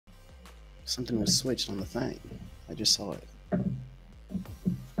Something was switched on the thing. I just saw it.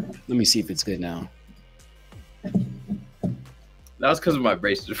 Let me see if it's good now. That was because of my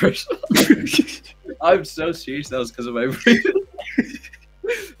braces first. I'm so serious. That was because of my braces.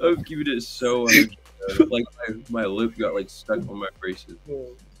 I'm keeping it so like my lip got like stuck on my braces. All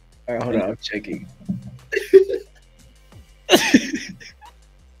right, hold on. I'm checking.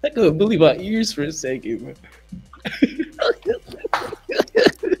 I couldn't believe my ears for a second, man.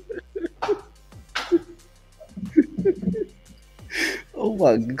 Oh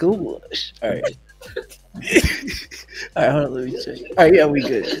my gosh. All right. All right, hold on, let me check. All right, yeah, we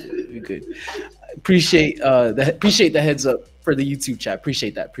good. We good. Appreciate the heads up for the YouTube chat.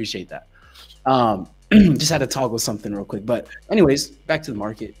 Appreciate that. Just had to toggle something real quick. But anyways, back to the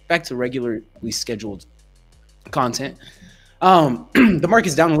market, back to regularly scheduled content. The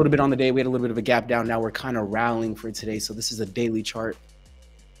market's down a little bit on the day. We had a little bit of a gap down. Now we're kind of rallying for today. So this is a daily chart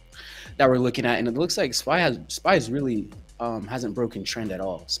that we're looking at, and it looks like SPY really hasn't broken trend at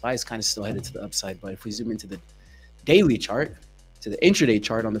all. SPY is kind of still headed to the upside. But if we zoom into the daily chart, to the intraday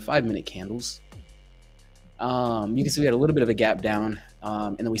chart on the 5-minute candles, you can see we had a little bit of a gap down,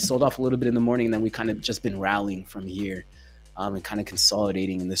 and then we sold off a little bit in the morning, and then we kind of just been rallying from here and kind of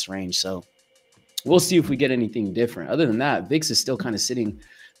consolidating in this range. So we'll see if we get anything different. Other than that, VIX is still kind of sitting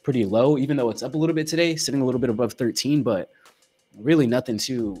pretty low, even though it's up a little bit today, sitting a little bit above 13, but really nothing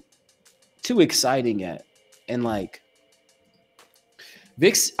too exciting yet. And like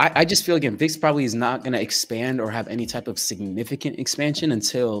VIX, I just feel again, VIX probably is not going to expand or have any type of significant expansion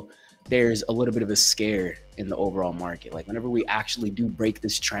until there's a little bit of a scare in the overall market. Like whenever we actually do break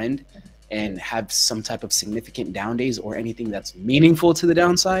this trend and have some type of significant down days or anything that's meaningful to the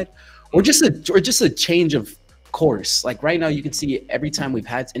downside, or just a change of course. Like right now, you can see every time we've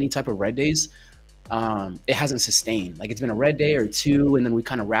had any type of red days, it hasn't sustained. Like it's been a red day or two, and then we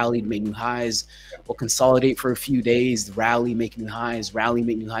kind of rallied, made new highs. We'll consolidate for a few days, rally, make new highs, rally,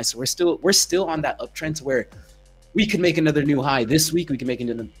 make new highs. So we're still on that uptrend to where we could make another new high this week. We can make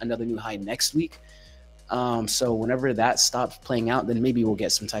another new high next week. So whenever that stops playing out, then maybe we'll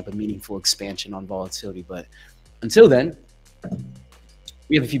get some type of meaningful expansion on volatility. But until then,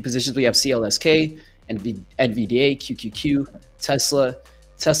 we have a few positions. We have CLSK, NVDA, QQQ, Tesla.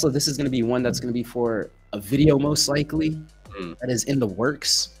 This is going to be one that's going to be for a video most likely that is in the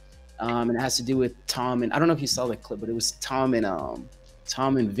works. And it has to do with Tom. And I don't know if you saw the clip, but it was Tom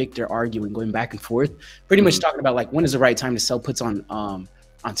and Victor arguing, going back and forth, pretty much talking about like when is the right time to sell puts on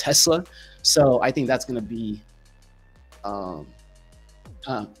Tesla. So I think that's going to be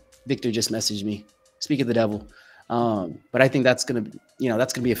Victor just messaged me. Speak of the devil. But I think that's gonna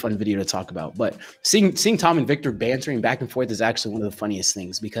be a fun video to talk about. But seeing Tom and Victor bantering back and forth is actually one of the funniest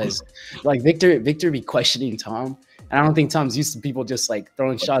things, because like Victor be questioning Tom, and I don't think Tom's used to people just like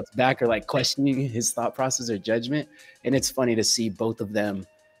throwing shots back or like questioning his thought process or judgment. And it's funny to see both of them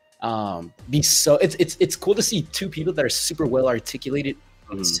be so. It's cool to see two people that are super well articulated,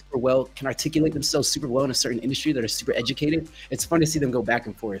 super well can articulate themselves super well in a certain industry, that are super educated. It's fun to see them go back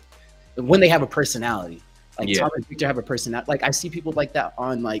and forth when they have a personality. Like Tom and Victor have a personality. Like I see people like that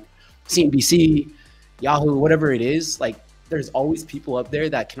on like CNBC, Yahoo, whatever it is. Like there's always people up there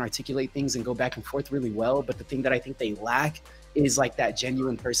that can articulate things and go back and forth really well. But the thing that I think they lack is like that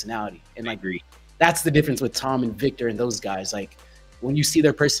genuine personality. And like that's the difference with Tom and Victor and those guys. Like when you see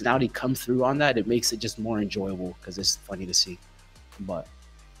their personality come through on that, it makes it just more enjoyable because it's funny to see. But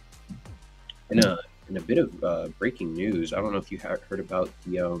in a bit of breaking news, I don't know if you heard about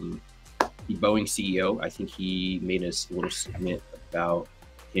the Boeing CEO. I think he made a little statement about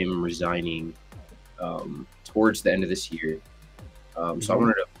him resigning towards the end of this year. So I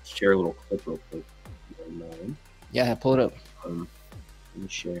wanted to share a little clip real quick. Yeah, pull it up. Let me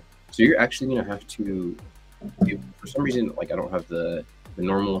share. So you're actually gonna have to, for some reason, like I don't have the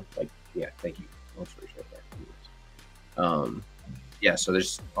normal, like, yeah, thank you. Yeah, so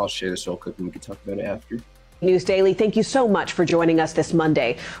I'll share this real quick and we can talk about it after. News Daily, thank you so much for joining us this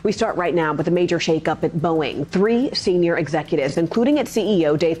Monday. We start right now with a major shakeup at Boeing. 3 senior executives, including its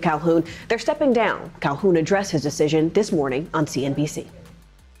CEO, Dave Calhoun, they're stepping down. Calhoun addressed his decision this morning on CNBC.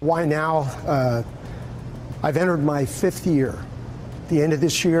 Why now? I've entered my 5th year. At the end of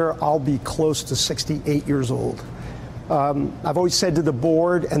this year, I'll be close to 68 years old. I've always said to the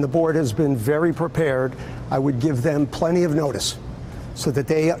board, and the board has been very prepared, I would give them plenty of notice so that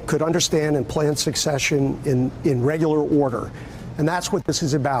they could understand and plan succession in regular order. And that's what this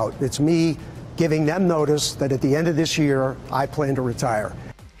is about. It's me giving them notice that at the end of this year, I plan to retire.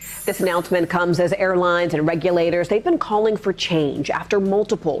 This announcement comes as airlines and regulators, they've been calling for change after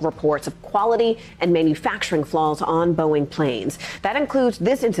multiple reports of quality and manufacturing flaws on Boeing planes. That includes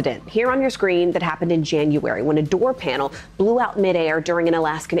this incident here on your screen that happened in January when a door panel blew out midair during an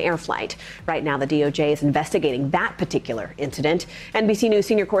Alaskan air flight. Right now, the DOJ is investigating that particular incident. NBC News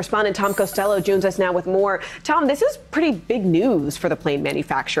senior correspondent Tom Costello joins us now with more. Tom, this is pretty big news for the plane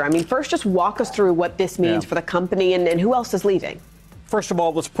manufacturer. I mean, first, just walk us through what this means for the company and who else is leaving. First of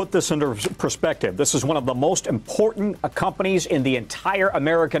all, let's put this into perspective. This is one of the most important companies in the entire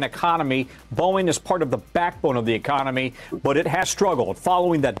American economy. Boeing is part of the backbone of the economy, but it has struggled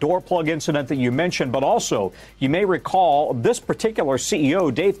following that door plug incident that you mentioned. But also, you may recall this particular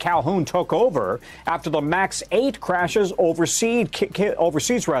CEO, Dave Calhoun, took over after the MAX 8 crashes overseas,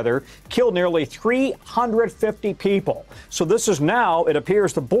 killed nearly 350 people. So this is now, it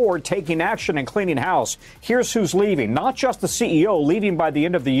appears, the board taking action and cleaning house. Here's who's leaving. Not just the CEO leaving by the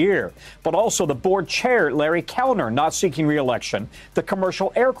end of the year, but also the board chair, Larry Kellner, not seeking re-election. The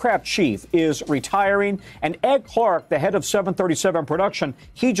commercial aircraft chief is retiring, and Ed Clark, the head of 737 production,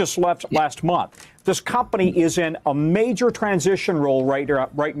 he just left last month. This company is in a major transition role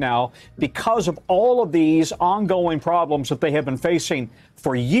right now because of all of these ongoing problems that they have been facing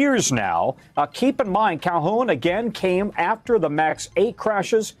for years now. Keep in mind, Calhoun, again, came after the MAX 8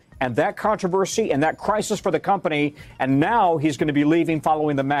 crashes and that controversy and that crisis for the company. And now he's going to be leaving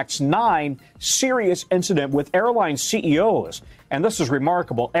following the MAX 9 serious incident with airline CEOs. And this is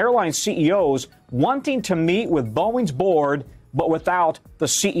remarkable. Airline CEOs wanting to meet with Boeing's board, but without the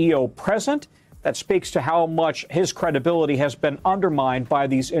CEO present. That speaks to how much his credibility has been undermined by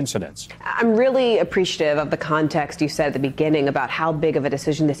these incidents. I'm really appreciative of the context you said at the beginning about how big of a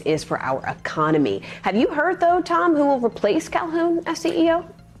decision this is for our economy. Have you heard, though, Tom, who will replace Calhoun as CEO?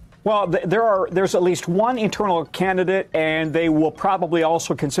 Well, there's at least one internal candidate, and they will probably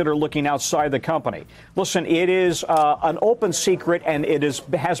also consider looking outside the company. Listen, it is an open secret, and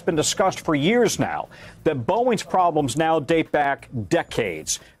has been discussed for years now, that Boeing's problems now date back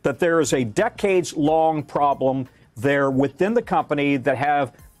decades, that there is a decades-long problem there within the company that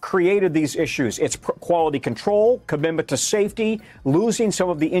have created these issues. It's quality control, commitment to safety, losing some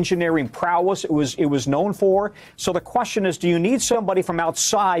of the engineering prowess it was known for. So the question is, do you need somebody from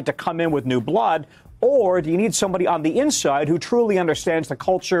outside to come in with new blood, or do you need somebody on the inside who truly understands the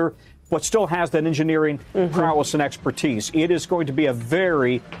culture, but still has that engineering prowess and expertise? It is going to be a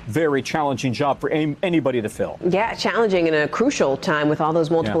very, very challenging job for anybody to fill. Yeah, challenging in a crucial time with all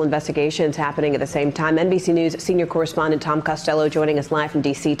those multiple investigations happening at the same time. NBC News senior correspondent Tom Costello joining us live from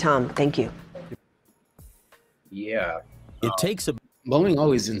D.C. Tom, thank you. Yeah. It takes a... Boeing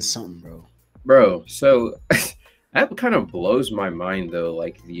always in something, bro. Bro, so that kind of blows my mind, though.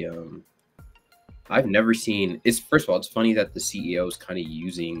 Like, I've never seen... First of all, it's funny that the CEO is kind of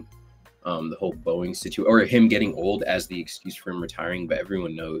using the whole Boeing situation, or him getting old, as the excuse for him retiring, but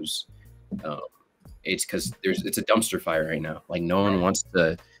everyone knows it's because it's a dumpster fire right now. Like, no one wants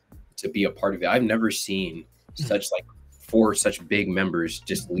to be a part of it. I've never seen such four such big members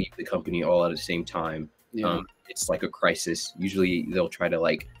just leave the company all at the same time. It's like a crisis. Usually they'll try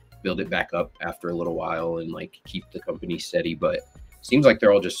to build it back up after a little while and keep the company steady, but it seems like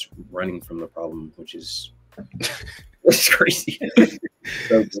they're all just running from the problem, which is it's crazy.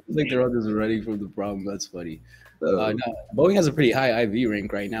 So, like they're all just running from the problem. That's funny. No, Boeing has a pretty high IV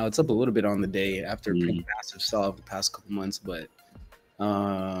rank right now. It's up a little bit on the day after a pretty massive sell-off the past couple months, but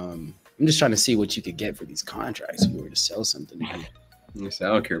I'm just trying to see what you could get for these contracts if you were to sell something. Listen, I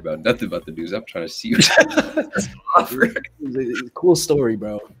don't care about nothing about the news. I'm trying to see what's offer. It's a cool story,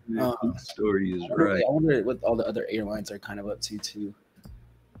 bro. Story is right. I wonder what all the other airlines are kind of up to too.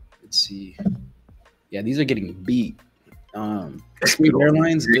 Let's see. Yeah, these are getting beat. Spirit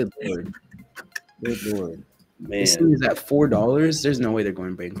Airlines, good lord, man. This thing is at $4. There's no way they're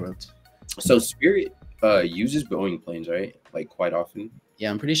going bankrupt. So Spirit uses Boeing planes, right? Quite often. Yeah,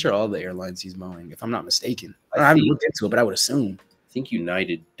 I'm pretty sure all the airlines use Boeing, if I'm not mistaken. I haven't looked into it, but I would assume. I think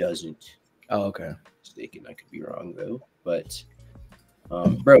United doesn't. Oh, okay. Mistaken. I could be wrong though. But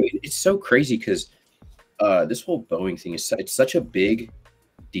bro, it's so crazy because this whole Boeing thing it's such a big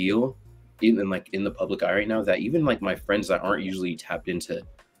deal in the public eye right now that even my friends that aren't usually tapped into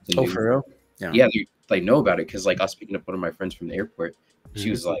the news, for real? Yeah, they know about it because I was speaking up one of my friends from the airport. She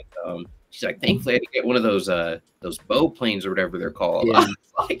was she's like, thankfully I had to get one of those bow planes or whatever they're called. Yeah.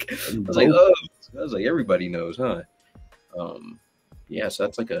 I was like, everybody knows, huh? Yeah, so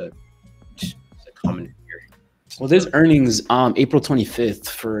that's a common fear. Well, there's earnings April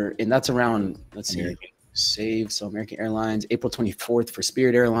 25th and that's around, let's see, so American Airlines, April 24th for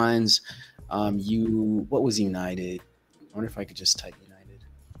Spirit Airlines. What was United? I wonder if I could just type United.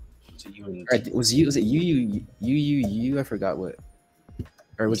 Was it U? I forgot what.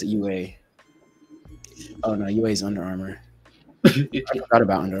 Or was it UA? Oh no, UA is Under Armour. I forgot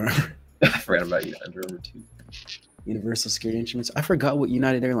about Under Armour. I forgot about Under Armour too. Universal Security Instruments. I forgot what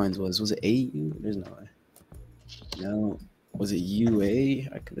United Airlines was. Was it AU? There's no way. No. Was it UA?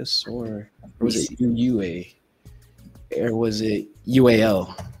 I could have swore. Or was it UUA? Or was it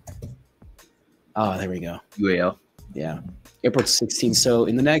UAL? Oh, there we go. UAL. Yeah. April 16th. So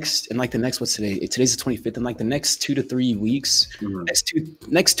in the next, what's today? Today's the 25th. In like the next 2 to 3 weeks,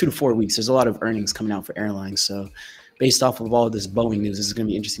 next 2 to 4 weeks, there's a lot of earnings coming out for airlines. So based off of all of this Boeing news, this is going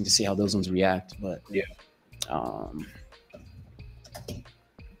to be interesting to see how those ones react. But yeah.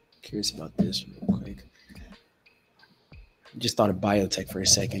 Curious about this real quick. Just thought of biotech for a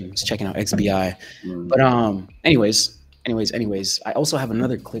second. Just checking out XBI. But anyways, I also have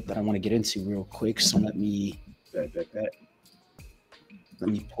another clip that I want to get into real quick. So let me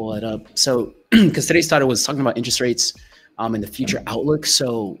pull it up. So because today's title was talking about interest rates and the future outlook.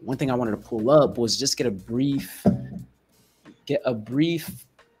 So one thing I wanted to pull up was just get a brief,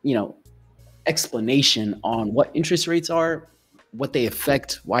 explanation on what interest rates are, what they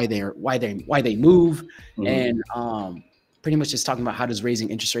affect, why they move, and pretty much just talking about how does raising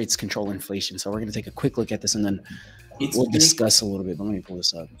interest rates control inflation. So we're going to take a quick look at this and then we'll discuss a little bit. But let me pull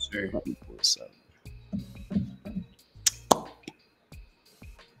this up.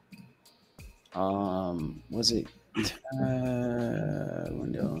 Was it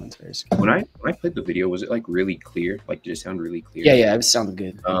window? When I played the video, was it like really clear? Like, did it sound really clear? Yeah, it sounded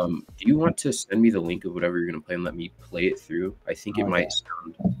good. Do you want to send me the link of whatever you're gonna play and let me play it through? I think it might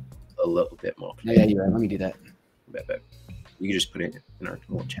sound a little bit more clear. Yeah, you're right. Let me do that. Bet. We can just put it in our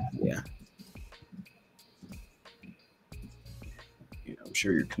little chat. Yeah. I'm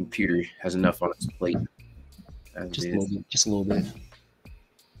sure your computer has enough on its plate. Just a little bit.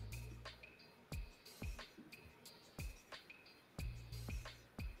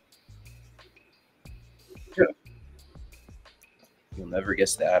 You'll never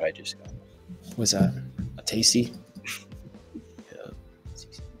guess the ad I just got. What's that? A tasty? Yeah.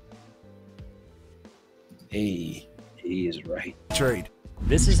 Hey, he is right. Trade.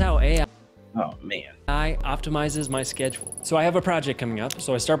 This is how AI optimizes my schedule. So I have a project coming up.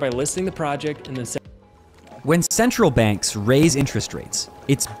 So I start by listing the project and then when central banks raise interest rates,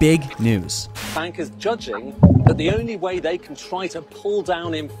 it's big news. Bankers judging that the only way they can try to pull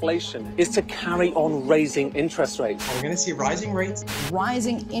down inflation is to carry on raising interest rates. We're going to see rising rates.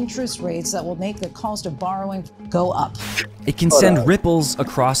 Rising interest rates that will make the cost of borrowing go up. It can send ripples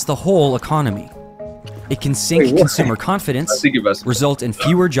across the whole economy. It can sink consumer confidence, result in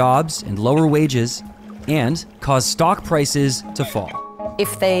fewer jobs and lower wages, and cause stock prices to fall.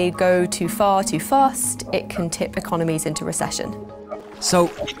 If they go too far too fast, it can tip economies into recession. So,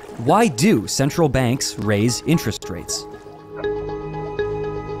 why do central banks raise interest rates?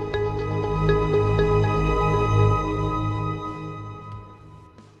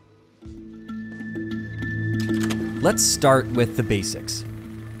 Let's start with the basics.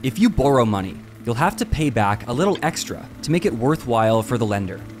 If you borrow money, you'll have to pay back a little extra to make it worthwhile for the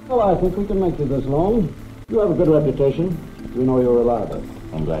lender. Well, I think we can make you this loan. You have a good reputation. We know you're reliable.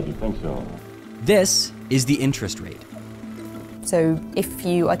 I'm glad you think so. This is the interest rate. So if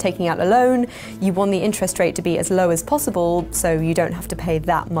you are taking out a loan, you want the interest rate to be as low as possible so you don't have to pay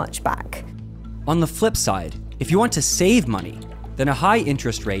that much back. On the flip side, if you want to save money, then a high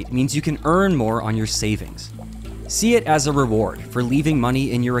interest rate means you can earn more on your savings. See it as a reward for leaving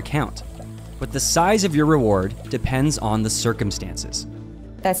money in your account. But the size of your reward depends on the circumstances.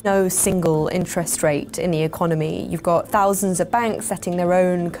 There's no single interest rate in the economy. You've got thousands of banks setting their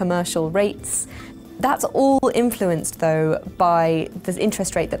own commercial rates. That's all influenced, though, by the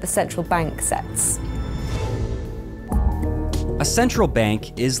interest rate that the central bank sets. A central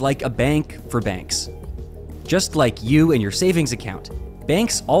bank is like a bank for banks. Just like you and your savings account,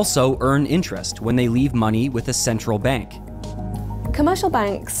 banks also earn interest when they leave money with a central bank. Commercial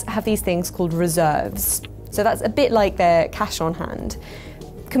banks have these things called reserves. So that's a bit like their cash on hand.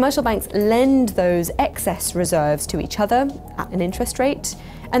 Commercial banks lend those excess reserves to each other at an interest rate,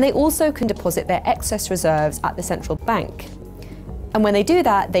 and they also can deposit their excess reserves at the central bank. And when they do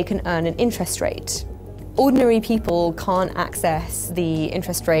that, they can earn an interest rate. Ordinary people can't access the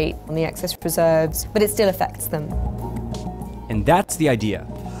interest rate on the excess reserves, but it still affects them. And that's the idea.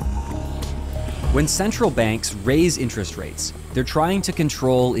 When central banks raise interest rates, they're trying to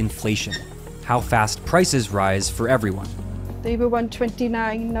control inflation, how fast prices rise for everyone. They were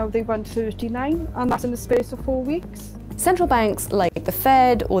 129, now they 139, and that's in the space of 4 weeks. Central banks like the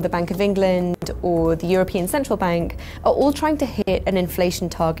Fed or the Bank of England or the European Central Bank are all trying to hit an inflation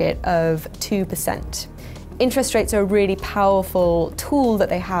target of 2%. Interest rates are a really powerful tool that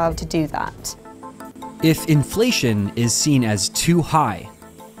they have to do that. If inflation is seen as too high,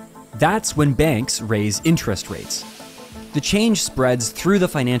 that's when banks raise interest rates. The change spreads through the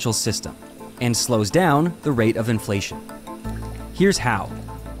financial system and slows down the rate of inflation. Here's how.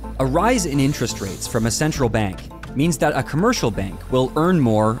 A rise in interest rates from a central bank means that a commercial bank will earn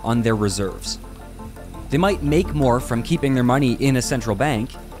more on their reserves. They might make more from keeping their money in a central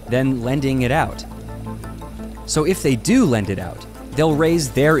bank than lending it out. So if they do lend it out, they'll raise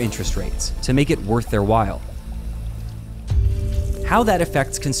their interest rates to make it worth their while. How that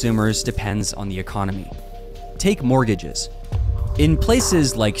affects consumers depends on the economy. Take mortgages. In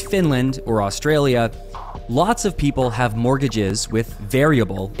places like Finland or Australia, lots of people have mortgages with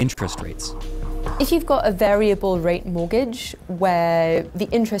variable interest rates. If you've got a variable rate mortgage where the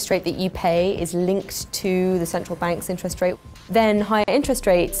interest rate that you pay is linked to the central bank's interest rate, then higher interest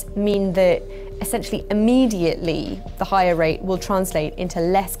rates mean that essentially immediately the higher rate will translate into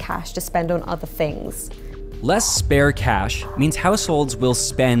less cash to spend on other things. Less spare cash means households will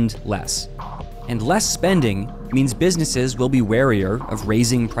spend less. And less spending means businesses will be warier of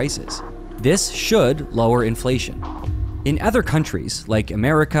raising prices. This should lower inflation. In other countries, like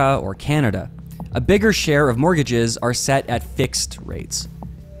America or Canada, a bigger share of mortgages are set at fixed rates.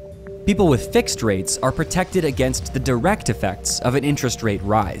 People with fixed rates are protected against the direct effects of an interest rate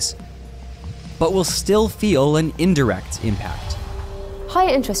rise, but will still feel an indirect impact.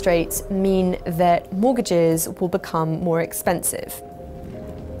 Higher interest rates mean that mortgages will become more expensive.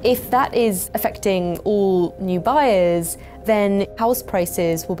 If that is affecting all new buyers, then house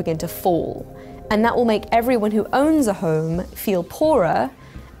prices will begin to fall, and that will make everyone who owns a home feel poorer,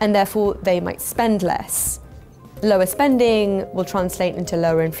 and therefore they might spend less. Lower spending will translate into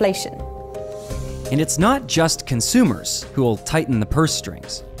lower inflation. And it's not just consumers who will tighten the purse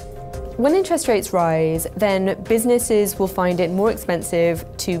strings. When interest rates rise, then businesses will find it more expensive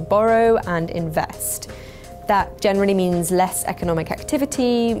to borrow and invest. That generally means less economic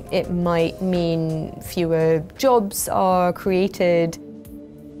activity. It might mean fewer jobs are created.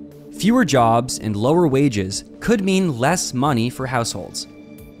 Fewer jobs and lower wages could mean less money for households,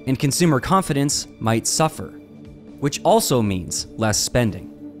 and consumer confidence might suffer, which also means less spending.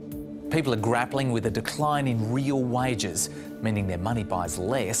 People are grappling with a decline in real wages, meaning their money buys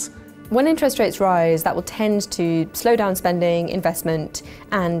less. When interest rates rise, that will tend to slow down spending, investment,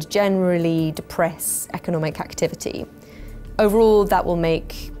 and generally depress economic activity. Overall, that will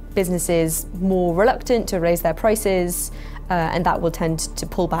make businesses more reluctant to raise their prices, and that will tend to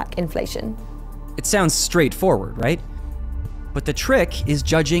pull back inflation. It sounds straightforward, right? But the trick is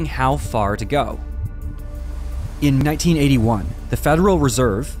judging how far to go. In 1981, the Federal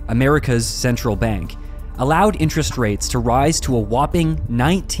Reserve, America's central bank, allowed interest rates to rise to a whopping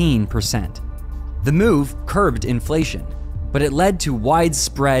 19%. The move curbed inflation, but it led to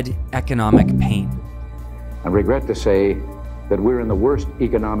widespread economic pain. I regret to say that we're in the worst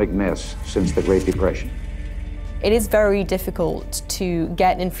economic mess since the Great Depression. It is very difficult to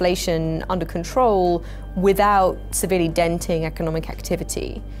get inflation under control without severely denting economic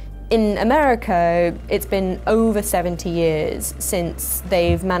activity. In America, it's been over 70 years since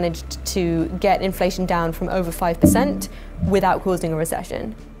they've managed to get inflation down from over 5% without causing a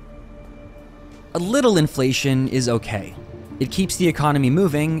recession. A little inflation is okay. It keeps the economy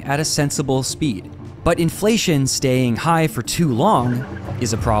moving at a sensible speed. But inflation staying high for too long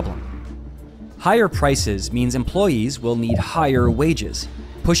is a problem. Higher prices means employees will need higher wages,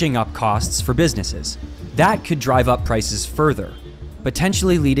 pushing up costs for businesses. That could drive up prices further,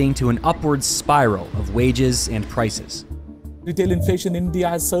 potentially leading to an upward spiral of wages and prices. Retail inflation in India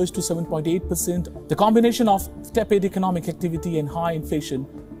has surged to 7.8%. The combination of tepid economic activity and high inflation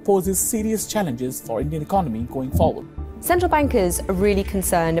poses serious challenges for Indian economy going forward. Central bankers are really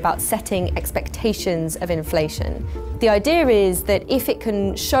concerned about setting expectations of inflation. The idea is that if it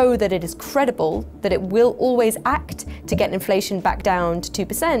can show that it is credible, that it will always act to get inflation back down to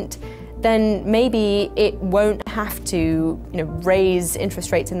 2%, then maybe it won't have to, raise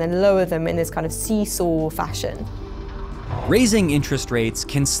interest rates and then lower them in this kind of seesaw fashion. Raising interest rates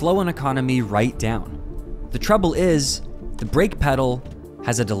can slow an economy right down. The trouble is, the brake pedal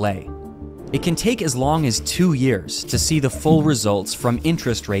has a delay. It can take as long as 2 years to see the full results from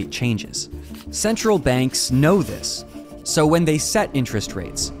interest rate changes. Central banks know this, so when they set interest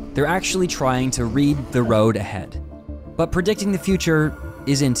rates, they're actually trying to read the road ahead. But predicting the future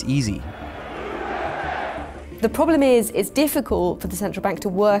isn't easy. The problem is it's difficult for the central bank to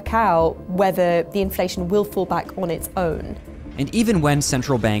work out whether the inflation will fall back on its own. And even when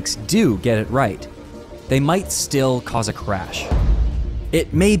central banks do get it right, they might still cause a crash.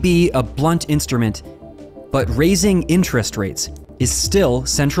 It may be a blunt instrument, but raising interest rates is still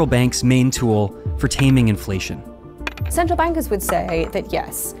central banks' main tool for taming inflation. Central bankers would say that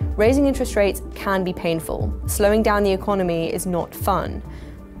yes, raising interest rates can be painful. Slowing down the economy is not fun,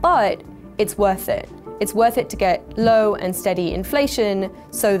 but it's worth it. It's worth it to get low and steady inflation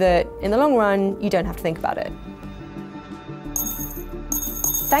so that in the long run, you don't have to think about it.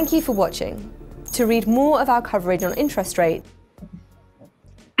 Thank you for watching. To read more of our coverage on interest rates,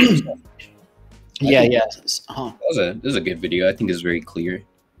 This was a good video. I think it's very clear.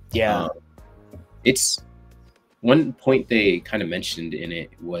 Yeah. It's one point they kind of mentioned in it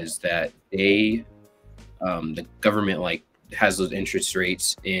was that they, the government like has those interest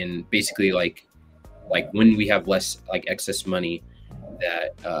rates in basically like when we have less like excess money,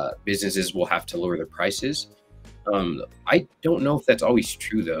 that businesses will have to lower their prices. I don't know if that's always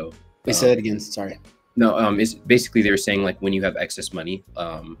true though. Wait, say that again. Sorry. No, it's basically they're saying like when you have excess money,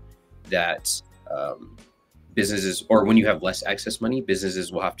 that businesses, or when you have less excess money,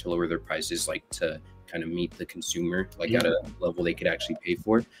 businesses will have to lower their prices like to kind of meet the consumer like at a level they could actually pay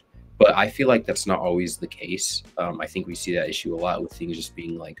for. But I feel like that's not always the case. I think we see that issue a lot with things just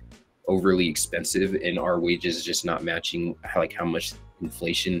being like overly expensive and our wages just not matching how much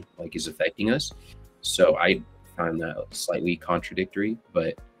inflation like is affecting us. So I find that slightly contradictory,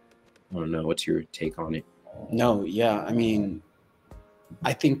 but I don't know. What's your take on it? No, yeah. I mean,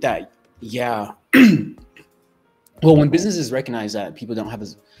 I think that, yeah. Well, when businesses recognize that people don't have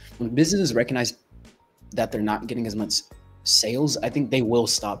when businesses recognize that they're not getting as much sales, I think they will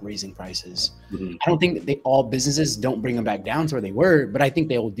stop raising prices. I don't think that all businesses don't bring them back down to where they were, but I think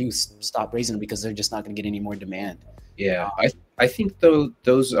they will stop raising them because they're just not going to get any more demand. Yeah, I think though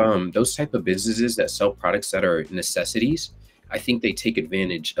those type of businesses that sell products that are necessities, I think they take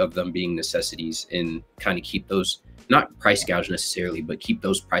advantage of them being necessities and kind of keep those, not price gouge necessarily, but keep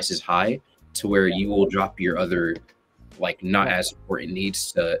those prices high to where you will drop your other like not as important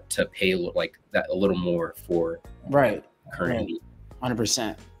needs to pay like that a little more for current need.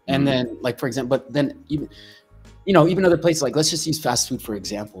 100%. And then like, for example, but then even, you know, even other places, like let's just use fast food, for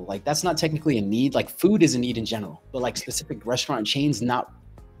example, like that's not technically a need. Like food is a need in general, but like specific restaurant chains, not,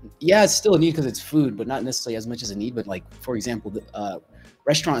 yeah, it's still a need because it's food, but not necessarily as much as a need. But like, for example, the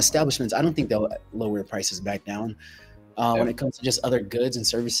restaurant establishments, I don't think they'll lower their prices back down. When it comes to just other goods and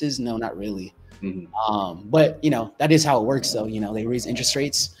services, no, not really. But you know, that is how it works though. You know, they raise interest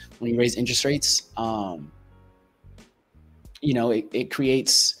rates. When you raise interest rates, you know, it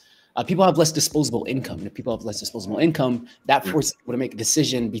creates, people have less disposable income. And if people have less disposable income, that forces people to make a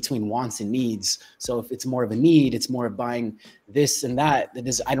decision between wants and needs. So if it's more of a need, it's more of buying this and that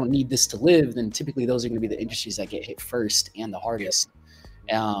is, I don't need this to live, then typically those are going to be the industries that get hit first and the hardest.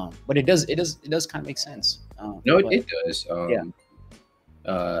 But it does kind of make sense. No, it does.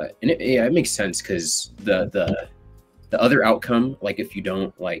 And it makes sense because the other outcome, like if you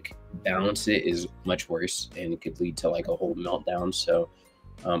don't like balance it, is much worse and it could lead to like a whole meltdown. So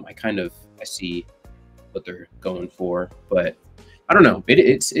I see what they're going for, but I don't know.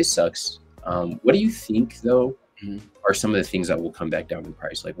 It sucks. What do you think though are some of the things that will come back down in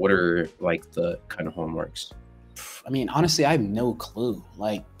price? Like what are like the kind of hallmarks? I mean, honestly, I have no clue.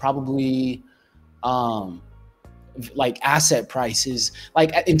 Like probably like asset prices,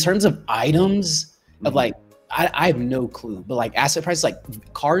 like in terms of items of like, I have no clue, but like asset prices, like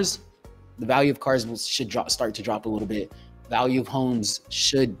cars, the value of cars should start to drop a little bit. Value of homes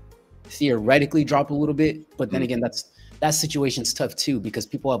should theoretically drop a little bit, but then again, that situation's tough too because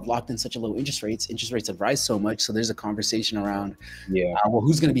people have locked in such a low interest rates. Interest rates have rise so much, so there's a conversation around, well,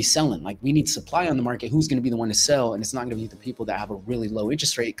 who's going to be selling? Like we need supply on the market. Who's going to be the one to sell? And it's not going to be the people that have a really low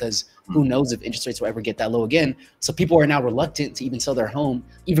interest rate because who knows if interest rates will ever get that low again. So people are now reluctant to even sell their home,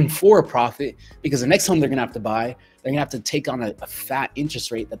 even for a profit, because the next home they're going to have to buy, they're going to have to take on a fat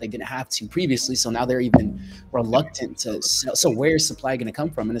interest rate that they didn't have to previously. So now they're even reluctant to sell. So where's supply going to come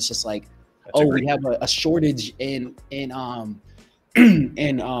from? And it's just like, we have a shortage in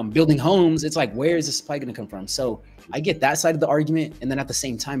building homes. It's like, where is the supply going to come from? So I get that side of the argument. And then at the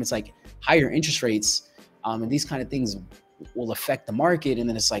same time, it's like higher interest rates and these kind of things will affect the market. And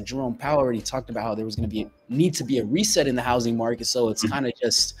then it's like Jerome Powell already talked about how there was going to need to be a reset in the housing market. So it's kind of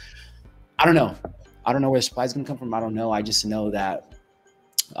just, I don't know. I don't know where supply is going to come from. I don't know. I just know that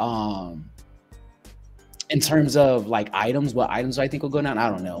in terms of like items, what items I think will go down, I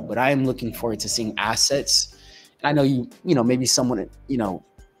don't know. But I am looking forward to seeing assets. And I know you know, maybe someone, you know,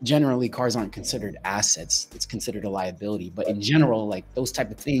 generally cars aren't considered assets. It's considered a liability. But in general, like those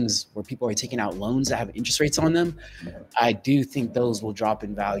type of things where people are taking out loans that have interest rates on them, I do think those will drop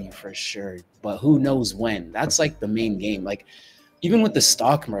in value for sure. But who knows when? That's like the main game. Like even with the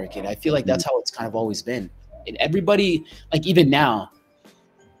stock market, I feel like that's how it's kind of always been. And everybody, like even now,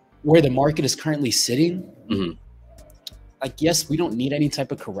 where the market is currently sitting, like yes, we don't need any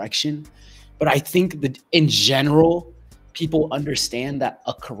type of correction. But I think that in general, people understand that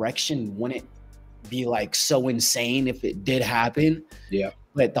a correction wouldn't be like so insane if it did happen. Yeah.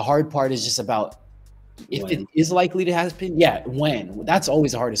 But the hard part is just about if it is likely to happen. Yeah, when. That's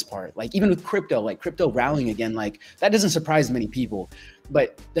always the hardest part. Like even with crypto, like crypto rallying again, like that doesn't surprise many people.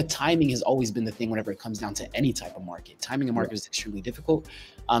 But the timing has always been the thing whenever it comes down to any type of market. Timing a market is extremely difficult.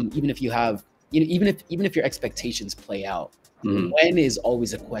 Even if you have, even if your expectations play out, when is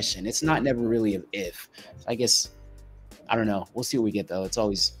always a question. It's not never really an if. So I guess I don't know. We'll see what we get though. It's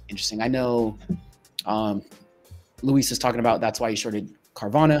always interesting. I know Luis is talking about that's why he shorted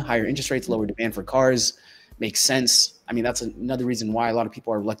Carvana, higher interest rates, lower demand for cars. Makes sense. I mean, that's another reason why a lot of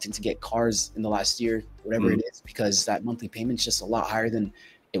people are reluctant to get cars in the last year, whatever it is, because that monthly payment's just a lot higher than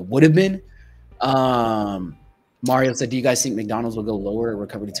it would have been. Mario said, do you guys think McDonald's will go lower or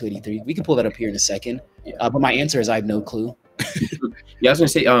recover to 283? We can pull that up here in a second. But my answer is I have no clue. Yeah, I was gonna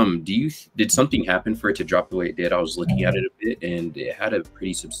say, did something happen for it to drop the way it did? I was looking at it a bit, and it had a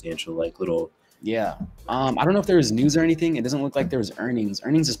pretty substantial, like, little. Yeah. I don't know if there was news or anything. It doesn't look like there was earnings.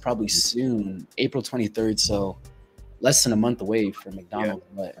 Earnings is probably soon, April 23rd, so less than a month away for McDonald's.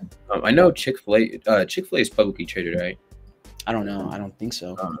 Yeah. But I know Chick-fil-A. Chick-fil-A is publicly traded, right? I don't know. I don't think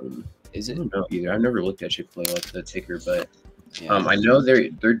so. Is it? I don't know either. I've never looked at Chick-fil-A, like the ticker, but I know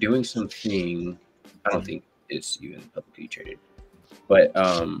they're doing something. I don't think it's even publicly traded, but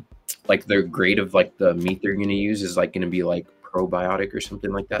like their grade of like the meat they're going to use is like going to be like probiotic or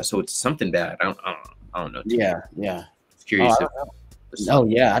something like that. So it's something bad. I don't know. Yeah. Curious. I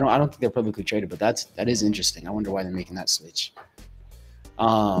don't think they're publicly traded, but that is interesting. I wonder why they're making that switch.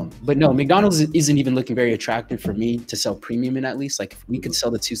 But no, McDonald's isn't even looking very attractive for me to sell premium in, at least. Like if we could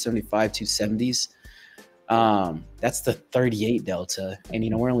sell the 275, 270s, that's the 38 delta.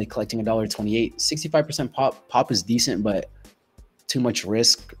 And we're only collecting $1.28. 65% pop is decent, but too much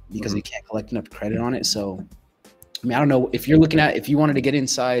risk because you can't collect enough credit on it. So I mean, I don't know if you're looking at, if you wanted to get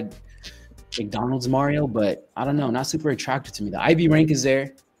inside McDonald's, Mario, but I don't know, not super attractive to me. The IV rank is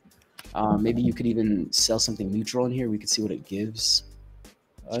there. Maybe you could even sell something neutral in here. We could see what it gives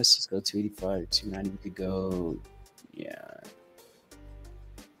us. Let's go 285, 290. We could go,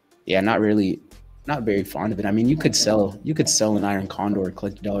 not really, not very fond of it. I mean, you could sell an Iron Condor,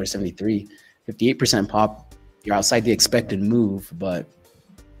 collect $1.73, 58% pop. You're outside the expected move, but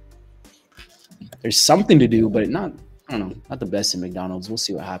there's something to do, but I don't know, not the best in McDonald's. We'll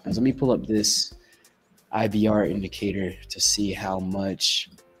see what happens. Let me pull up this IVR indicator to see how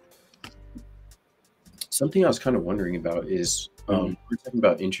much. Something I was kind of wondering about is we're talking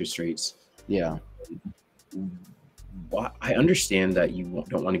about interest rates. Yeah. I understand that you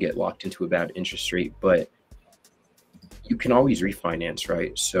don't want to get locked into a bad interest rate, but you can always refinance,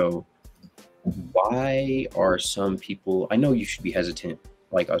 right? So why are some people, I know you should be hesitant,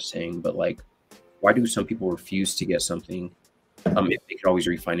 like I was saying, but like, why do some people refuse to get something if they could always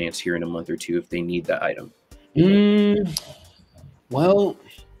refinance here in a month or two if they need that item? Well,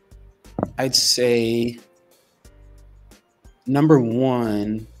 I'd say number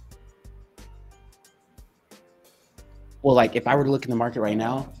one, well, like if I were to look in the market right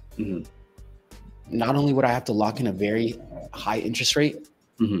now, not only would I have to lock in a very high interest rate,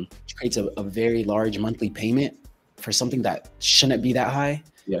 which creates a very large monthly payment for something that shouldn't be that high,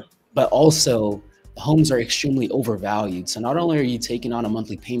 but also the homes are extremely overvalued. So not only are you taking on a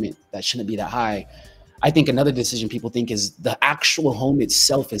monthly payment that shouldn't be that high, I think another decision people think is the actual home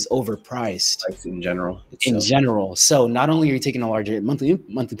itself is overpriced. Like in general. So not only are you taking a larger monthly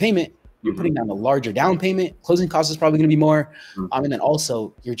payment, you're putting down a larger down payment. Closing cost is probably going to be more. And then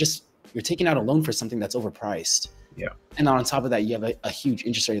also you're taking out a loan for something that's overpriced. Yeah. And on top of that, you have a huge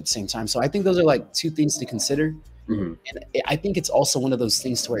interest rate at the same time. So I think those are like two things to consider. And I think it's also one of those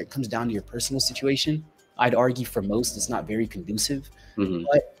things to where it comes down to your personal situation. I'd argue for most, it's not very conducive,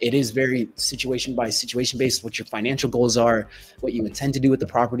 but it is very situation by situation based, what your financial goals are, what you intend to do with the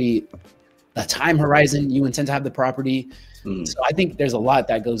property, the time horizon you intend to have the property. So I think there's a lot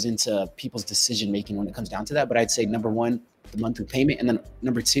that goes into people's decision making when it comes down to that. But I'd say number one, the monthly payment. And then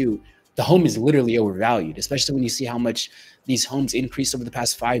number two, the home is literally overvalued, especially when you see how much these homes increased over the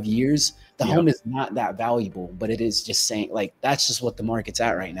past 5 years. The home is not that valuable, but it is just saying like, that's just what the market's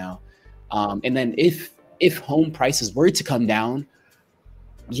at right now. And then if home prices were to come down,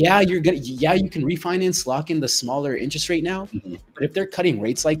 Yeah, you can refinance, lock in the smaller interest rate now. But if they're cutting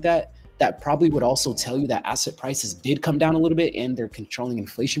rates like that, that probably would also tell you that asset prices did come down a little bit and they're controlling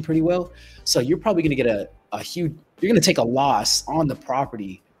inflation pretty well. So you're probably going to get you're going to take a loss on the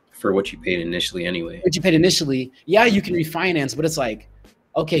property for what you paid initially anyway. What you paid initially. Yeah, you can refinance, but it's like,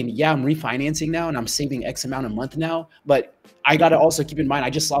 okay, yeah, I'm refinancing now and I'm saving X amount a month now. But I got to also keep in mind,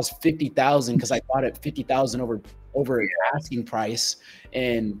 I just lost 50,000 because I bought it 50,000 over asking price.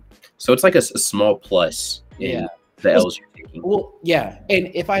 And so it's like a small plus in the L's you're taking. Well, yeah.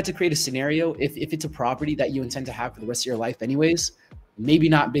 And if I had to create a scenario, if it's a property that you intend to have for the rest of your life anyways, maybe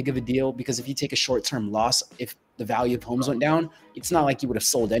not big of a deal, because if you take a short-term loss, if the value of homes went down, it's not like you would have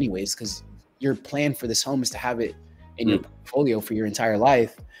sold anyways, because your plan for this home is to have it in your portfolio for your entire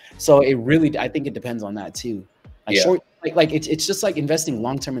life. So it really, I think it depends on that too. Like it's just like investing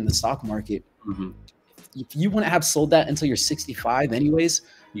long-term in the stock market. If you want to have sold that until you're 65 anyways,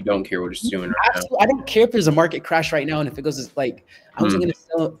 you don't care what it's doing right now. I don't care if there's a market crash right now. And if it goes, like, I wasn't going to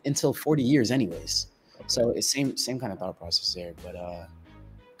sell until 40 years anyways. So it's same kind of thought process there. But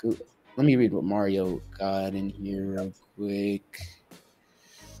let me read what Mario got in here real quick.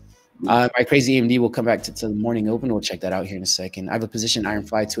 My crazy AMD will come back to the morning open. We'll check that out here in a second. I have a position iron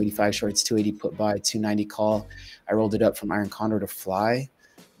fly 285 shorts, 280 put by, 290 call. I rolled it up from iron condor to fly.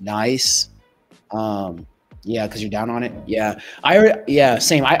 Nice. Yeah, because you're down on it. Yeah,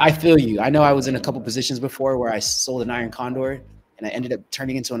 same. I feel you. I know I was in a couple positions before where I sold an iron condor and I ended up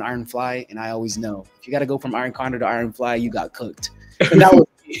turning into an iron fly. And I always know if you got to go from iron condor to iron fly, you got cooked. And that was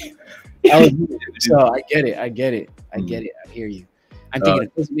me. So I get it. I hear you. I'm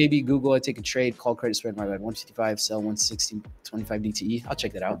thinking maybe Google, I take a trade, call credit spread, my bad, 155, sell 160, 25 DTE. I'll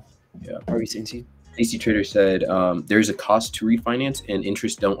check that out. Yeah. What are you saying to you? AC Trader said there's a cost to refinance and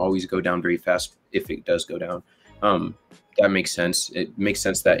interest don't always go down very fast if it does go down. That makes sense. It makes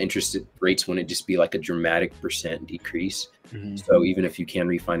sense that interest rates wouldn't just be like a dramatic % decrease. So even if you can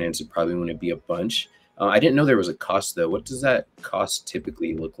refinance, it probably wouldn't be a bunch. I didn't know there was a cost though. What does that cost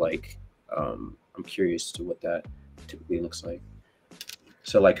typically look like? I'm curious to what that typically looks like.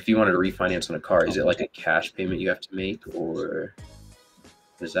 So like if you wanted to refinance on a car, is it like a cash payment you have to make, or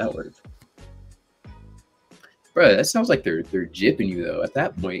does that work? Bro, that sounds like they're jipping you though. At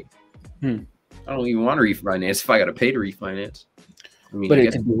that point, I don't even want to refinance if I got to pay to refinance. I mean, but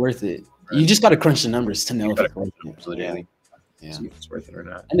it could be worth it. You just got to crunch the numbers to know if it's worth it. Literally, see if it's worth it or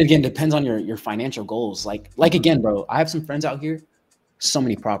not. And again, depends on your financial goals. Like again, bro, I have some friends out here, so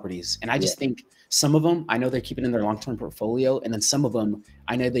many properties, and I just think some of them I know they're keeping in their long-term portfolio, and then some of them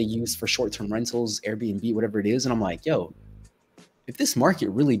I know they use for short-term rentals, Airbnb, whatever it is, and I'm like, yo, if this market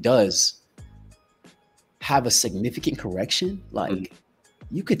really does have a significant correction, like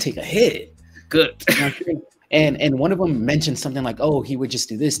you could take a hit. Good. And one of them mentioned something like, oh, he would just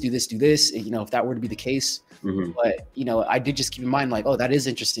do this, you know, if that were to be the case. But, you know, I did just keep in mind, like, oh, that is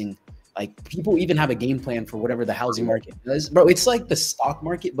interesting. Like, people even have a game plan for whatever the housing market does. Bro, it's like the stock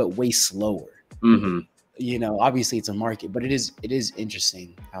market, but way slower. You know, obviously it's a market, but it is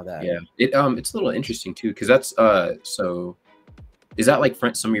interesting how that. Yeah, it's a little interesting too, because that's so is that like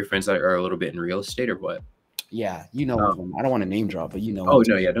some of your friends that are a little bit in real estate or what? Yeah, you know, I don't want to name drop, but you know. Oh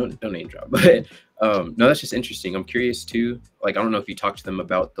no, yeah, don't name drop. But no, that's just interesting. I'm curious too. Like, I don't know if you talked to them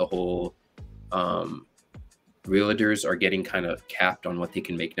about the whole realtors are getting kind of capped on what they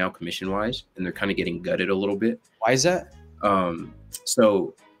can make now commission wise, and they're kind of getting gutted a little bit. Why is that?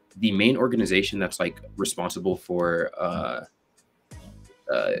 So the main organization that's like responsible for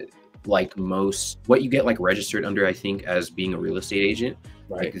like most what you get like registered under, I think, as being a real estate agent,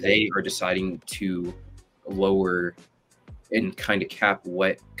 like they are deciding to lower and kind of cap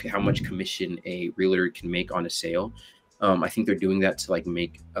how much commission a realtor can make on a sale. I think they're doing that to like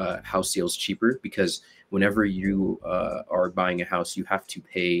make house sales cheaper, because whenever you are buying a house, you have to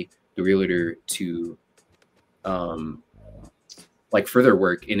pay the realtor to like for their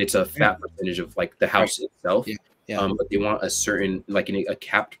work, and it's a fat percentage of like the house itself. But they want a certain like a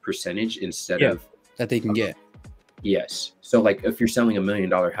capped percentage instead of that they can get. Yes. So like if you're selling $1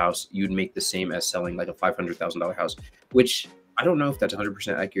 million house, you'd make the same as selling like a $500,000 house, which I don't know if that's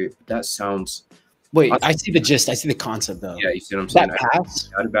 100% accurate, but that sounds. Wait, I see the gist. I see the concept though. Yeah, you see what I'm saying?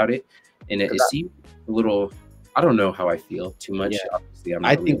 That I about it, and it seemed a little. I don't know how I feel too much. Yeah. Obviously,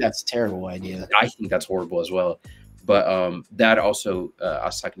 I think that's a terrible idea. I think that's horrible as well. But that also, I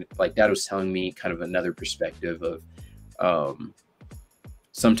was talking like that was telling me kind of another perspective of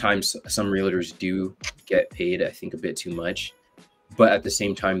sometimes some realtors do get paid, I think, a bit too much, but at the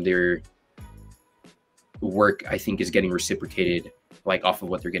same time, their work, I think, is getting reciprocated like off of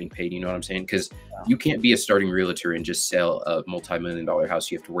what they're getting paid. You know what I'm saying? Because you can't be a starting realtor and just sell a multi-million-dollar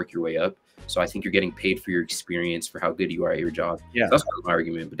house. You have to work your way up. So I think you're getting paid for your experience, for how good you are at your job. Yeah, that's kind of my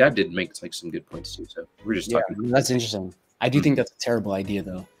argument. But Dad did make like some good points too. So we're just talking. That's interesting. I do think that's a terrible idea,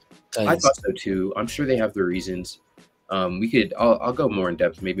 though. I thought so too. I'm sure they have their reasons. We could. I'll go more in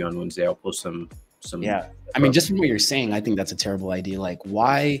depth maybe on Wednesday. I'll post some. Yeah, I mean, just from what you're saying, I think that's a terrible idea. Like,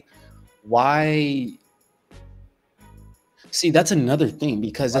 why? See, that's another thing,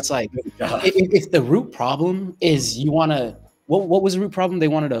 because it's like if the root problem is you want to. What was the root problem? They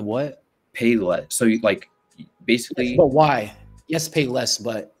wanted to what? Pay less. So you like basically. Yes, but why? Yes, pay less,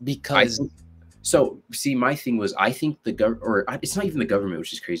 but because. So see, my thing was, I think the government, or it's not even the government,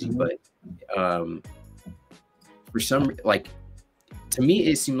 which is crazy, but for some, like, to me,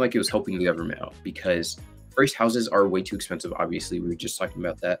 it seemed like it was helping the government out, because first, houses are way too expensive. Obviously, we were just talking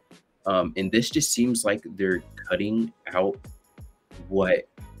about that, and this just seems like they're cutting out what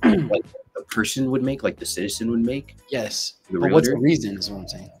like the person would make, like the citizen would make. Yes, but what's the reason? Is what I'm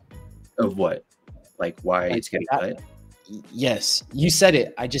saying. Of what? Like why it's getting cut? Yes, you said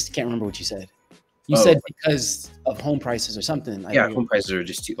it. I just can't remember what you said. You said because of home prices or something. Yeah, home prices are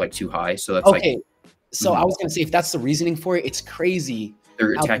just too high. So that's okay. So I was gonna say, if that's the reasoning for it, it's crazy.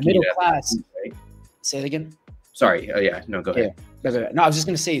 They're attacking middle class. Right? Say it again. Sorry. Yeah. No, go ahead. No, I was just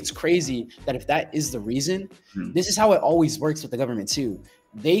gonna say it's crazy that if that is the reason, this is how it always works with the government too.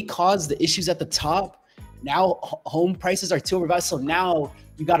 They cause the issues at the top. Now home prices are too overvalued. So now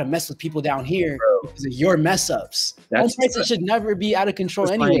you got to mess with people down here because of your mess ups. Home prices should never be out of control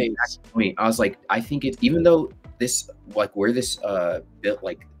anyways. I was like, I think it's, even though this, like where this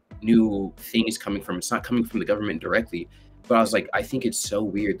like new thing is coming from, it's not coming from the government directly, but I was like, I think it's so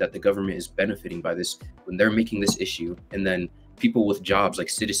weird that the government is benefiting by this when they're making this issue, and then people with jobs like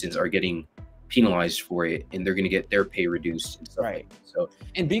citizens are getting penalized for it, and they're going to get their pay reduced and stuff. Right. So,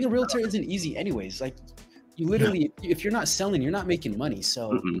 and being a realtor isn't easy anyways. Like, you literally, if you're not selling, you're not making money.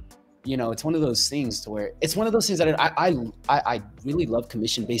 So, you know, it's one of those things to where it's one of those things that I really love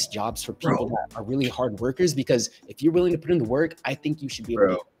commission-based jobs for people that are really hard workers, because if you're willing to put in the work, I think you should be able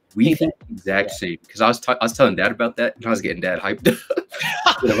to. We think the exact same, because I was telling Dad about that, and I was getting Dad hyped up.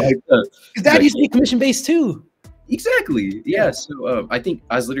 Because Dad used to be commission-based too. Exactly. Yeah. So I think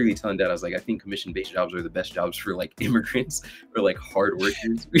I was literally telling Dad, I was like, I think commission-based jobs are the best jobs for like immigrants or like hard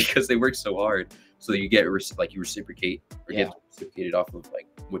workers, because they work so hard. So you get like you reciprocate or get reciprocated off of like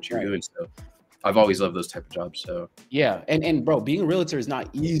what you're doing. So I've always loved those type of jobs. So yeah, and bro, being a realtor is not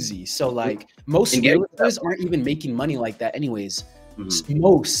easy. So like most realtors aren't even making money like that anyways.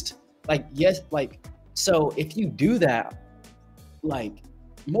 Most, like, yes, like, so if you do that, like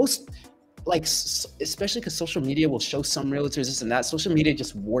most, like, especially because social media will show some realtors this and that. Social media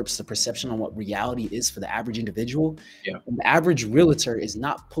just warps the perception on what reality is for the average individual. Yeah. And the average realtor is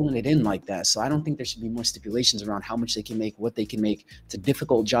not pulling it in like that. So I don't think there should be more stipulations around how much they can make, what they can make. It's a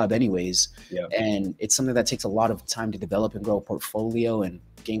difficult job anyways. Yeah. And it's something that takes a lot of time to develop and grow a portfolio and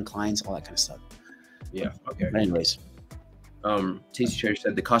gain clients, all that kind of stuff. Yeah. Okay. But anyways. Tasty Trader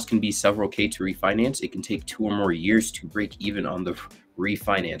said the cost can be several K to refinance. It can take 2 or more years to break even on the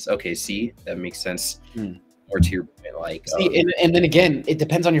refinance. Okay, see, that makes sense. More to your point, like see, and then again, it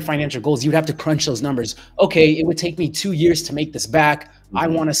depends on your financial goals. You'd have to crunch those numbers. Okay, it would take me 2 years to make this back. I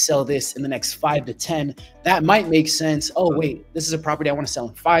want to sell this in the next 5 to 10. That might make sense. Oh wait, this is a property I want to sell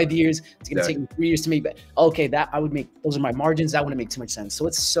in 5 years. It's gonna take me 3 years to make back. Okay, that I would make. Those are my margins. That wouldn't make too much sense. So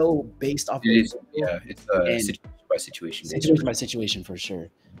it's so based off. It's situation by situation for sure.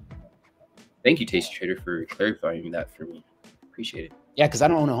 Thank you, Tasty Trader, for clarifying that for me. Appreciate it. Yeah, because I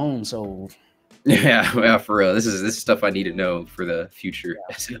don't own a home, so yeah, for real. This is stuff I need to know for the future.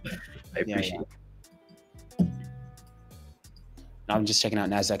 I appreciate it. I'm just checking out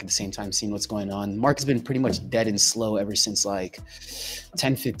NASDAQ at the same time, seeing what's going on. Market's been pretty much dead and slow ever since like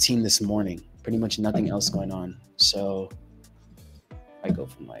 10:15 this morning. Pretty much nothing else going on. So I go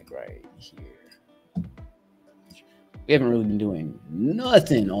from like right here. We haven't really been doing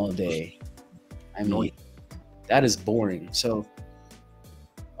nothing all day. I mean, that is boring. So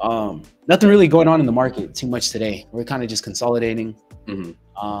nothing really going on in the market too much today. We're kind of just consolidating.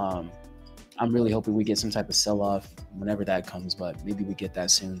 I'm really hoping we get some type of sell-off whenever that comes, but maybe we get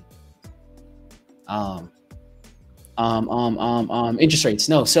that soon. Interest rates.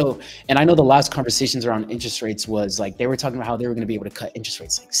 No, so, and I know the last conversations around interest rates was like, they were talking about how they were going to be able to cut interest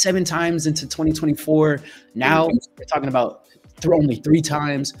rates like 7 times into 2024. Now they're talking about only 3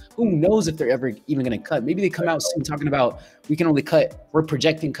 times. Who knows if they're ever even going to cut? Maybe they come out soon talking about we're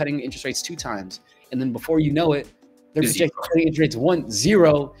projecting cutting interest rates 2 times. And then before you know it, they're projecting cutting interest rates 1,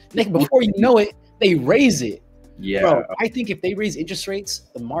 0. Before you know it, they raise it. Yeah, bro. I think if they raise interest rates,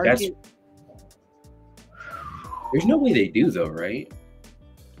 the market, there's no way they do though, right?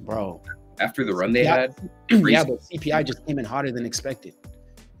 Bro, after the run they had, yeah, but CPI just came in hotter than expected.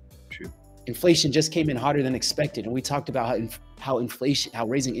 True. Inflation just came in hotter than expected, and we talked about how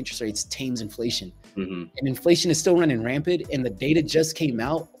raising interest rates tames inflation, and inflation is still running rampant. And the data just came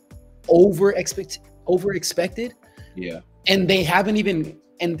out over expected. Yeah, and they haven't even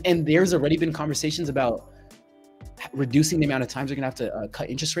and there's already been conversations about reducing the amount of times they're gonna have to cut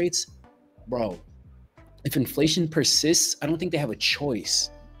interest rates, bro. If inflation persists, I don't think they have a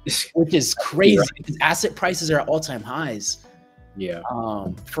choice, which is crazy because asset prices are at all-time highs. Yeah.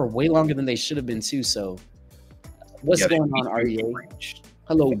 For way longer than they should have been too. So what's going on, REA?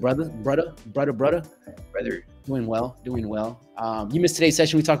 Hello, brother. Doing well. You missed today's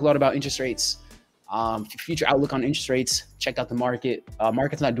session. We talked a lot about interest rates, future outlook on interest rates. Checked out the market.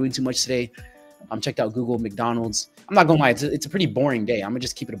 Market's not doing too much today. Checked out Google, McDonald's. I'm not gonna lie, it's a pretty boring day. I'm gonna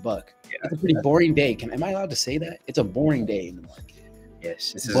just keep it a buck. Yeah, it's a pretty boring day. Am I allowed to say that? It's a boring day in the market.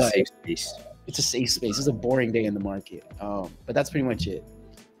 Yes, this is a safe space. It's a safe space. It's a boring day in the market. But that's pretty much it.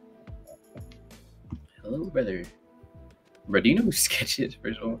 Hello, brother. Bro, do you know who Sketch is,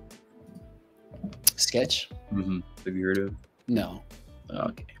 first of all? Sketch? Mm-hmm. Have you heard of him? No. Oh,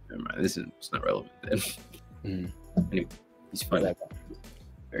 okay, never mind. It's not relevant then. Anyway, he's funny.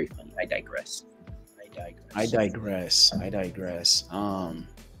 Very funny. I digress.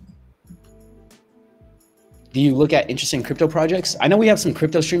 Do you look at interesting crypto projects? I know we have some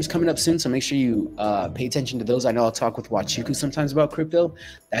crypto streams coming up soon, so make sure you pay attention to those. I know I'll talk with Wachuku sometimes about crypto.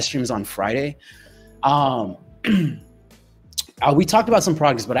 That stream is on Friday. We talked about some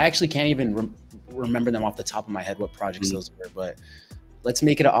projects, but I actually can't even remember them off the top of my head what projects those were. But let's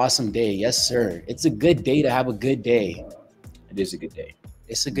make it an awesome day. Yes, sir. It's a good day to have a good day. It is a good day.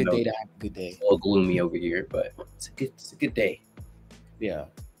 It's a good day to have a good day. A little gloomy over here, but it's a good day. Yeah.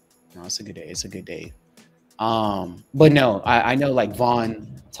 No, it's a good day. It's a good day. But no, I know like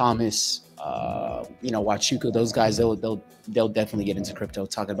Vaughn, Thomas, Wachuku, those guys, they'll definitely get into crypto,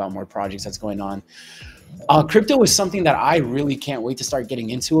 talking about more projects that's going on. Crypto is something that I really can't wait to start getting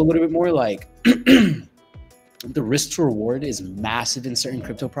into a little bit more. Like the risk to reward is massive in certain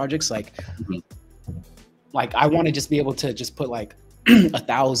crypto projects. Like I want to just be able to just put like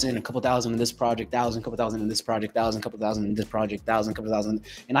 1,000, a couple thousand in this project, 1,000, couple thousand in this project, 1,000, couple thousand in this project, 1,000, couple thousand.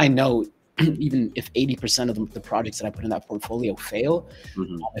 And I know even if 80% of the projects that I put in that portfolio fail,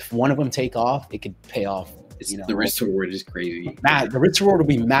 if one of them take off, it could pay off. The risk to reward is crazy. The risk to reward will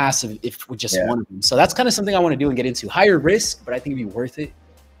be massive if with just one of them. So that's kind of something I want to do and get into. Higher risk, but I think it'd be worth it.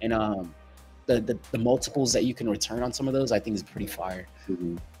 And the multiples that you can return on some of those, I think is pretty fire.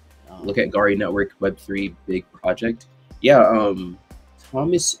 Look at Gari Network Web3 big project. Yeah,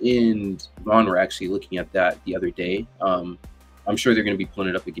 Thomas and Vaughn were actually looking at that the other day. I'm sure they're going to be pulling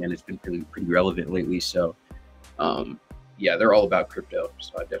it up again. It's been pretty relevant lately. So, yeah, they're all about crypto.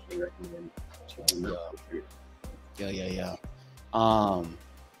 So I definitely recommend checking them out. Yeah.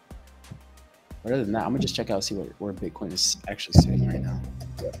 But other than that, I'm gonna just check out, see where Bitcoin is actually sitting right now.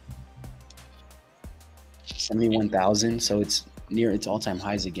 71,000. So it's near its all-time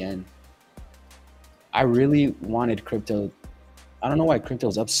highs again. I really wanted crypto. I don't know why crypto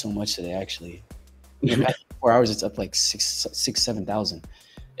is up so much today. Actually, in the past 4 hours, it's up like 7,000.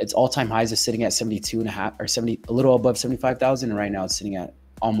 Its all-time highs is sitting at 72.5 or 70, a little above 75,000, and right now it's sitting at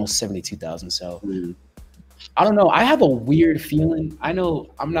almost 72,000. So I don't know. I have a weird feeling. I know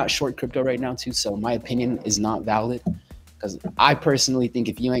I'm not short crypto right now too, so my opinion is not valid because I personally think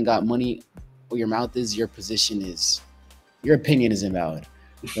if you ain't got money where your mouth is, your opinion is invalid.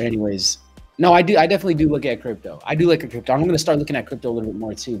 But anyways. No, I definitely do look at crypto. I do look at crypto. I'm going to start looking at crypto a little bit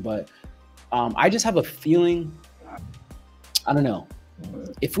more too, but I just have a feeling, I don't know,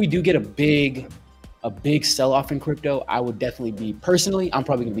 if we do get a big sell-off in crypto, I would definitely be, personally, I'm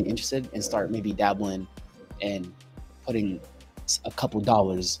probably going to be interested and start maybe dabbling and putting a couple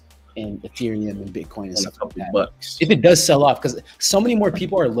dollars in Ethereum and Bitcoin and stuff like that. Bucks. If it does sell off, because so many more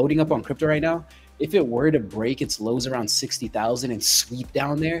people are loading up on crypto right now. If it were to break its lows around 60,000 and sweep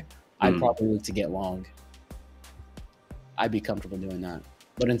down there, I'd probably look to get long. I'd be comfortable doing that.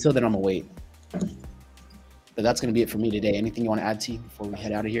 But until then, I'm gonna wait. But that's gonna be it for me today. Anything you want to add, T, before we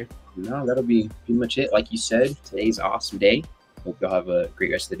head out of here? No, that'll be pretty much it. Like you said, today's an awesome day. Hope y'all have a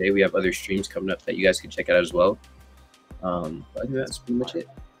great rest of the day. We have other streams coming up that you guys can check out as well. But that's pretty much it.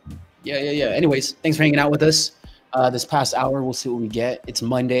 Yeah. Anyways, thanks for hanging out with us this past hour. We'll see what we get. It's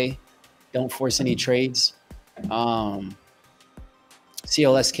Monday. Don't force any trades.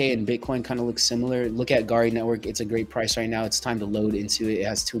 CLSK and Bitcoin kind of look similar. Look at Gari Network. It's a great price right now. It's time to load into it. It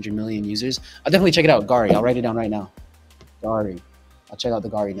has 200 million users. I'll definitely check it out. Gari. I'll write it down right now. Gari. I'll check out the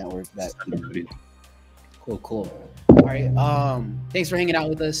Gari Network. Cool. All right. Thanks for hanging out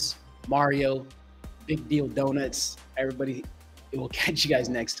with us, Mario. Big Deal Donuts. Everybody. We'll catch you guys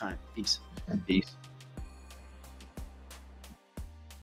next time. Peace.